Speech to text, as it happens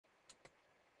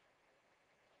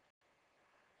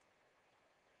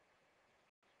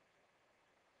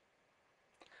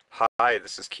Hi,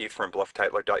 this is Keith from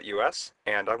BluffTitler.us,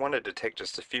 and I wanted to take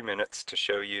just a few minutes to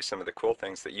show you some of the cool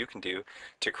things that you can do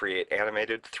to create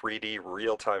animated 3D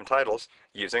real-time titles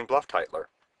using BluffTitler.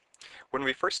 When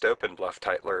we first open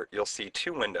BluffTitler, you'll see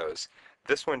two windows.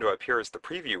 This window up here is the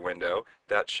preview window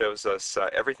that shows us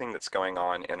everything that's going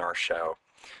on in our show.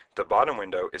 The bottom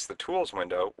window is the Tools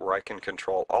window where I can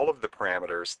control all of the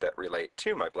parameters that relate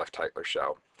to my BluffTitler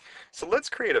show. So let's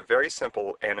create a very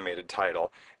simple animated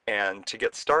title, and to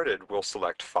get started we'll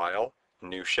select File,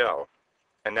 New Show.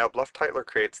 And now BluffTitler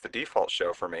creates the default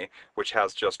show for me, which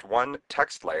has just one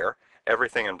text layer.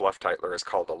 Everything in BluffTitler is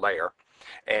called a layer,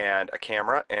 and a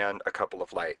camera and a couple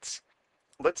of lights.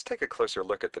 Let's take a closer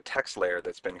look at the text layer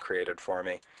that's been created for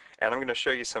me, and I'm going to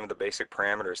show you some of the basic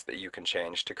parameters that you can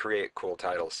change to create cool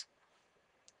titles.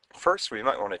 First, we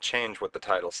might want to change what the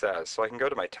title says, so I can go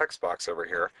to my text box over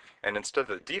here, and instead of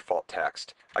the default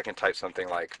text, I can type something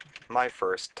like, my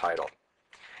first title.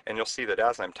 And you'll see that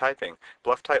as I'm typing,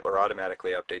 BluffTitler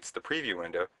automatically updates the preview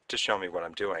window to show me what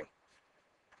I'm doing.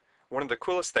 One of the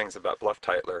coolest things about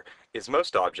BluffTitler is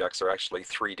most objects are actually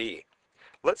 3D.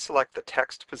 Let's select the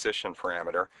text position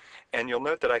parameter, and you'll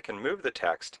note that I can move the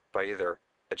text by either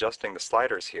adjusting the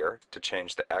sliders here to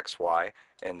change the X, Y,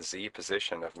 and Z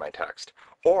position of my text,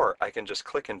 or I can just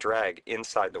click and drag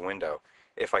inside the window.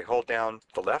 If I hold down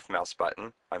the left mouse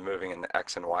button, I'm moving in the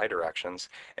X and Y directions,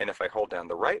 and if I hold down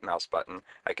the right mouse button,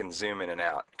 I can zoom in and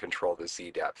out, control the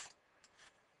Z depth.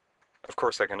 Of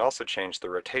course, I can also change the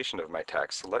rotation of my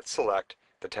text, so let's select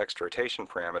the text rotation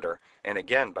parameter, and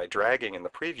again, by dragging in the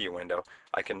preview window,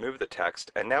 I can move the text,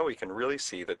 and now we can really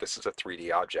see that this is a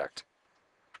 3D object.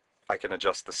 I can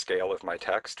adjust the scale of my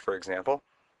text, for example.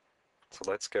 So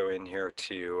let's go in here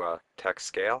to text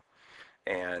scale,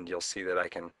 and you'll see that I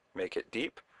can make it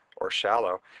deep or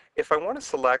shallow. If I want to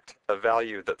select a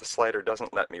value that the slider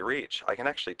doesn't let me reach, I can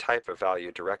actually type a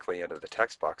value directly into the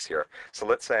text box here. So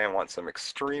let's say I want some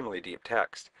extremely deep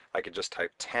text. I could just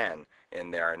type 10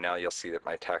 in there, and now you'll see that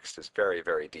my text is very,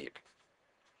 very deep.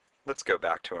 Let's go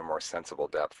back to a more sensible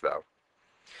depth though.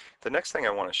 The next thing I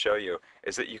want to show you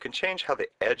is that you can change how the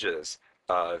edges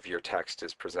of your text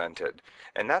is presented,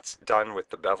 and that's done with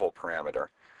the bevel parameter.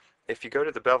 If you go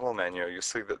to the bevel menu, you'll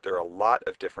see that there are a lot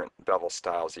of different bevel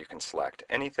styles you can select.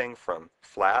 Anything from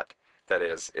flat, that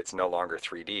is, it's no longer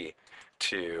 3D,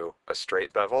 to a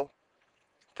straight bevel,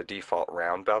 the default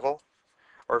round bevel,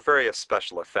 or various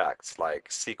special effects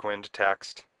like sequined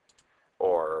text,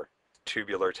 or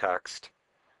tubular text,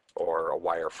 or a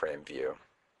wireframe view.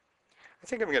 I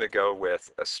think I'm going to go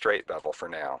with a straight bevel for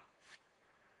now.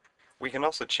 We can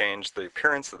also change the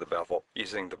appearance of the bevel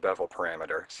using the bevel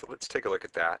parameter. So let's take a look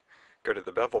at that. Go to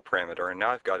the bevel parameter, and now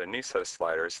I've got a new set of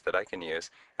sliders that I can use,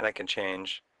 and I can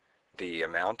change the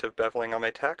amount of beveling on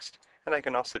my text, and I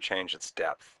can also change its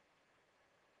depth.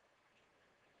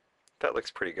 That looks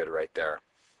pretty good right there.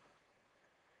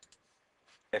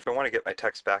 If I want to get my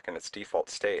text back in its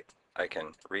default state, I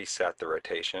can reset the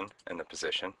rotation and the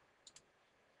position.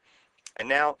 And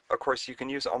now, of course, you can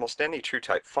use almost any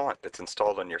TrueType font that's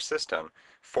installed on your system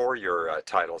for your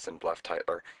titles in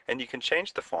BluffTitler, and you can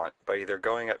change the font by either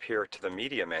going up here to the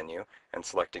Media menu and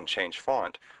selecting Change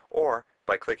Font, or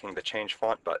by clicking the Change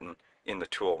Font button in the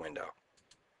Tool window.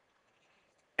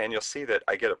 And you'll see that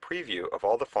I get a preview of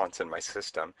all the fonts in my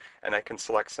system, and I can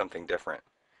select something different.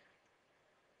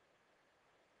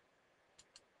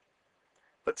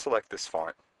 Let's select this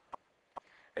font,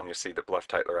 and you'll see that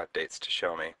BluffTitler updates to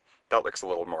show me. That looks a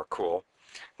little more cool.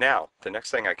 Now, the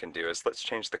next thing I can do is let's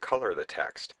change the color of the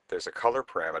text. There's a color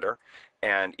parameter,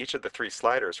 and each of the three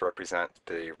sliders represent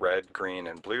the red, green,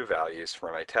 and blue values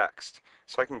for my text.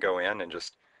 So I can go in and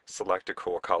just select a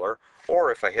cool color,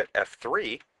 or if I hit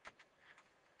F3,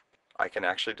 I can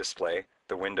actually display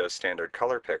the Windows standard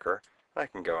color picker. I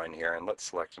can go in here and let's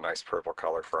select a nice purple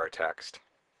color for our text.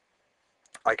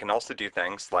 I can also do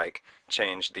things like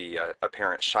change the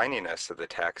apparent shininess of the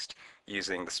text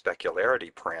using the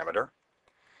specularity parameter,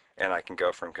 and I can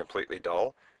go from completely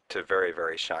dull to very,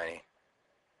 very shiny.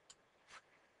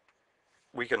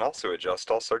 We can also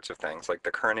adjust all sorts of things like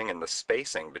the kerning and the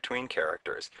spacing between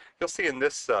characters. You'll see in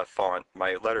this font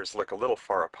my letters look a little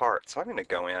far apart, so I'm going to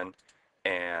go in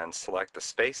and select the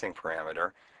spacing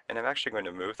parameter, and I'm actually going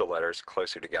to move the letters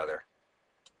closer together.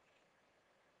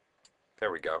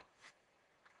 There we go.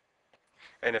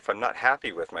 And if I'm not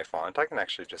happy with my font, I can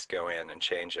actually just go in and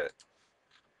change it.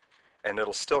 And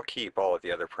it'll still keep all of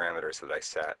the other parameters that I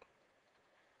set.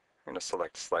 I'm going to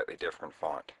select a slightly different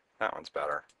font. That one's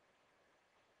better.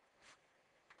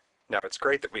 Now, it's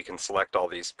great that we can select all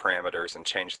these parameters and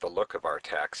change the look of our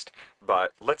text,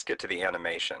 but let's get to the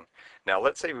animation. Now,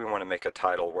 let's say we want to make a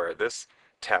title where this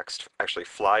text actually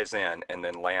flies in and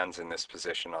then lands in this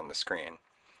position on the screen.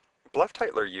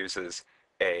 BluffTitler uses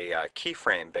a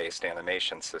keyframe-based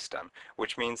animation system,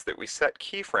 which means that we set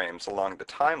keyframes along the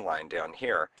timeline down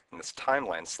here, and this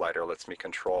timeline slider lets me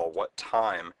control what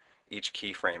time each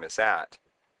keyframe is at.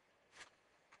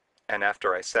 And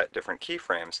after I set different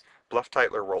keyframes,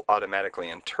 BluffTitler will automatically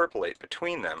interpolate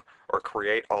between them or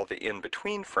create all the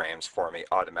in-between frames for me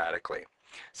automatically.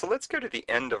 So let's go to the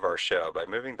end of our show by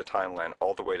moving the timeline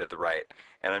all the way to the right,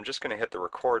 and I'm just going to hit the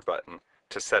record button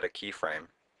to set a keyframe.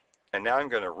 And now I'm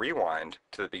going to rewind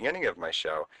to the beginning of my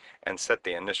show and set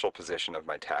the initial position of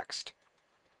my text.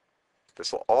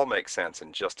 This will all make sense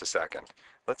in just a second.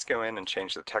 Let's go in and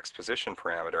change the text position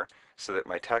parameter so that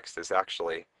my text is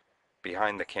actually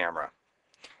behind the camera.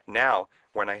 Now,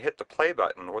 when I hit the play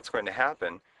button, what's going to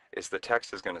happen is the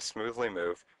text is going to smoothly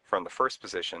move from the first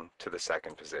position to the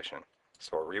second position.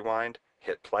 So I'll rewind,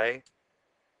 hit play,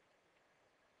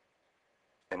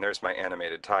 and there's my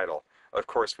animated title. Of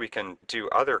course, we can do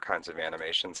other kinds of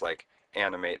animations like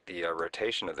animate the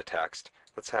rotation of the text.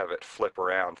 Let's have it flip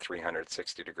around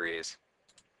 360 degrees.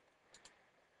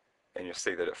 And you'll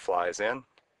see that it flies in,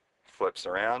 flips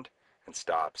around, and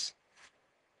stops.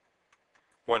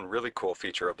 One really cool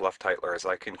feature of BluffTitler is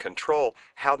I can control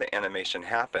how the animation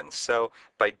happens. So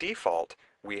by default,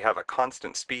 we have a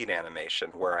constant speed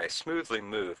animation where I smoothly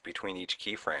move between each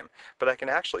keyframe, but I can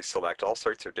actually select all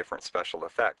sorts of different special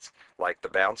effects, like the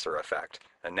bouncer effect.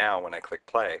 And now when I click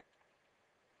play,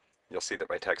 you'll see that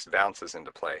my text bounces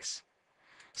into place.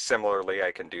 Similarly,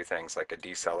 I can do things like a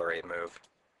decelerate move,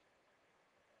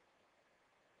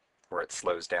 where it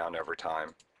slows down over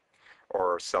time,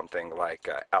 or something like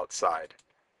outside,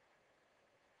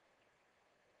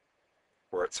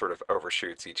 where it sort of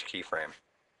overshoots each keyframe.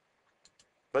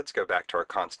 Let's go back to our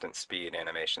constant speed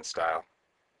animation style.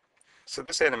 So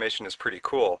this animation is pretty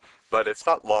cool, but it's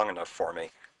not long enough for me.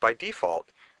 By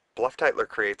default, BluffTitler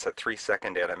creates a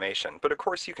 3-second animation, but of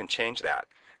course you can change that.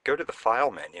 Go to the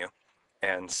File menu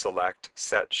and select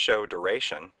Set Show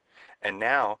Duration, and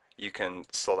now you can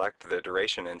select the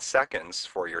duration in seconds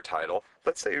for your title.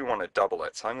 Let's say we want to double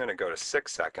it, so I'm going to go to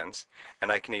 6 seconds, and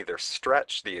I can either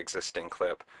stretch the existing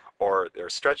clip or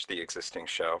stretch the existing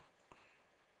show.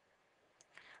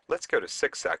 Let's go to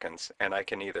 6 seconds, and I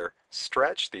can either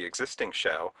stretch the existing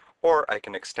show or I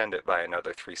can extend it by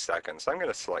another 3 seconds. I'm going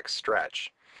to select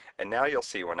stretch, and now you'll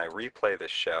see when I replay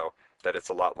this show that it's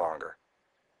a lot longer.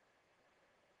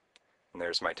 And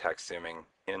there's my text zooming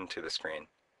into the screen.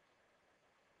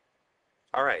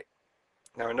 Alright,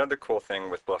 now another cool thing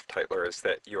with BluffTitler is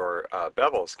that your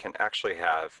bevels can actually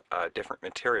have different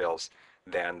materials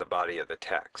than the body of the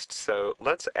text. So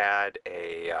let's add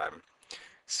a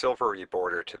silvery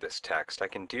border to this text. I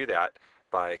can do that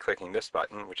by clicking this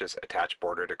button, which is Attach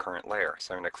Border to Current Layer.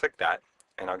 So I'm going to click that,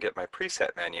 and I'll get my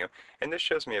preset menu, and this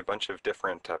shows me a bunch of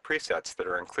different presets that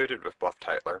are included with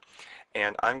BluffTitler,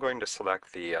 and I'm going to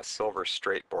select the Silver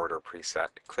Straight Border preset.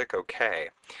 Click OK,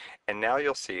 and now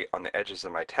you'll see on the edges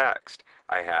of my text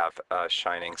I have a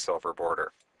shining silver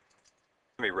border.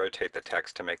 Let me rotate the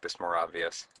text to make this more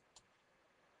obvious.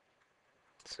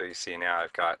 So you see now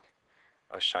I've got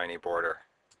a shiny border.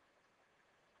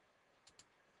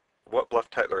 What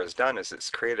BluffTitler has done is it's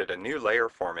created a new layer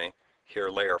for me, here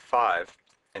layer 5,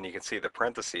 and you can see the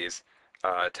parentheses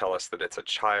tell us that it's a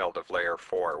child of layer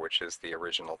 4, which is the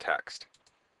original text.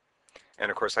 And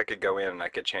of course I could go in and I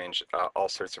could change all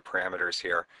sorts of parameters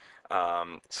here,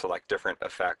 select different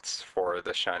effects for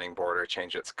the shining border,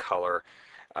 change its color,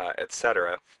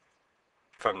 etc.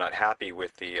 If I'm not happy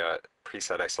with the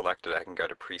preset I selected, I can go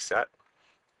to Preset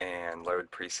and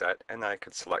load preset, and then I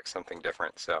could select something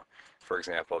different. So for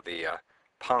example, the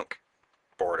punk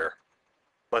border.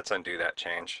 Let's undo that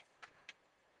change.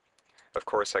 Of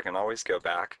course, I can always go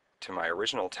back to my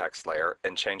original text layer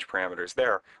and change parameters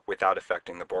there without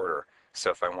affecting the border. So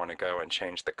if I want to go and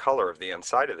change the color of the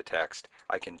inside of the text,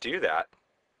 I can do that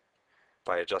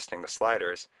by adjusting the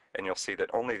sliders, and you'll see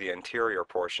that only the interior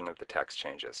portion of the text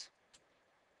changes.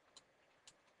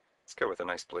 Let's go with a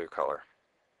nice blue color.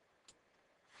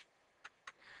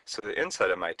 So the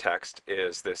inside of my text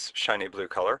is this shiny blue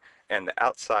color, and the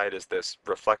outside is this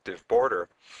reflective border.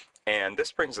 And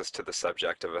this brings us to the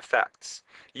subject of effects.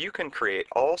 You can create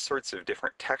all sorts of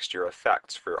different texture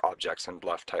effects for objects in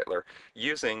BluffTitler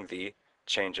using the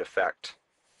Change Effect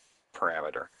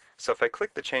parameter. So if I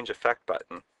click the Change Effect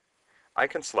button, I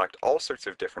can select all sorts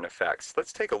of different effects.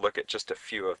 Let's take a look at just a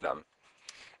few of them.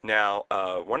 Now,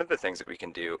 one of the things that we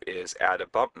can do is add a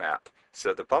bump map.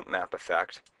 So the bump map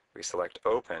effect, we select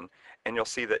Open, and you'll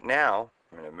see that now,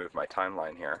 I'm going to move my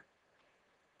timeline here,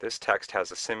 this text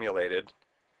has a simulated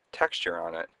texture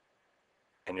on it.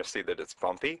 and you'll see that it's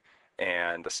bumpy,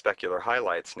 and the specular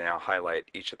highlights now highlight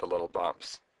each of the little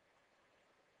bumps.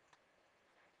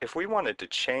 If we wanted to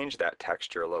change that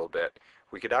texture a little bit,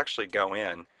 we could actually go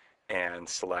in and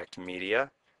select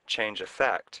Media, Change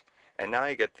Effect, and now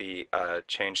you get the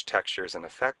Change Textures and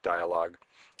Effect dialog.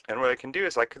 And what I can do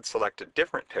is I could select a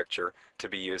different picture to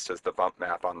be used as the bump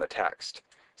map on the text.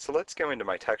 So let's go into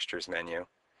my Textures menu,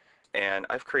 and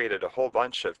I've created a whole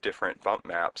bunch of different bump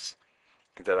maps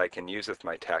that I can use with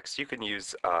my text. You can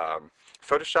use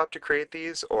Photoshop to create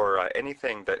these, or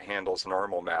anything that handles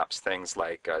normal maps. Things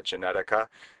like Genetica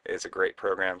is a great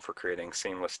program for creating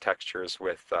seamless textures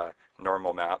with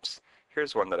normal maps.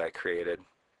 Here's one that I created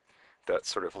that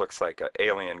sort of looks like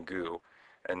alien goo.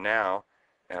 And now,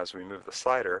 as we move the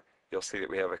slider, you'll see that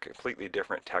we have a completely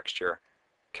different texture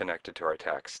connected to our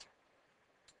text.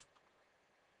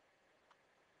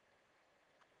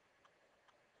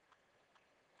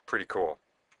 Pretty cool.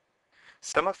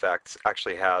 Some effects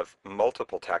actually have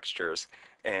multiple textures,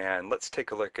 and let's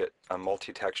take a look at a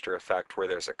multi-texture effect where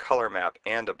there's a color map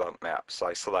and a bump map. So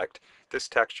I select this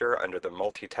texture under the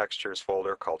multi-textures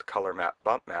folder called color map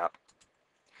bump map,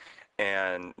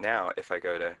 and now if I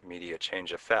go to media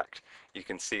change effect, you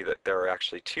can see that there are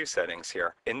actually two settings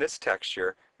here. In this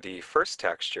texture, the first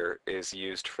texture is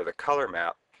used for the color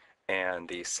map, and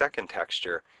the second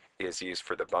texture is used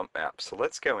for the bump map. So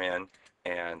let's go in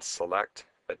and select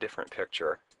a different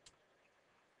picture.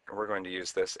 We're going to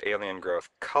use this alien growth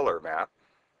color map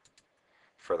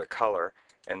for the color,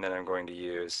 and then I'm going to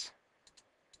use,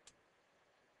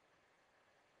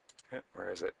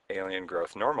 where is it, alien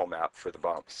growth normal map for the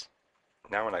bumps.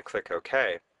 Now when I click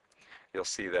OK, you'll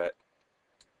see that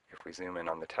if we zoom in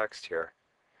on the text here,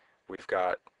 we've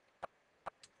got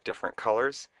different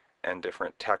colors and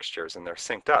different textures, and they're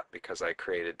synced up because I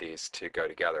created these to go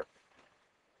together.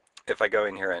 If I go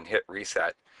in here and hit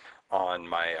reset on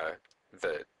my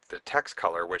the text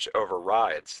color, which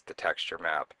overrides the texture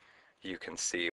map, you can see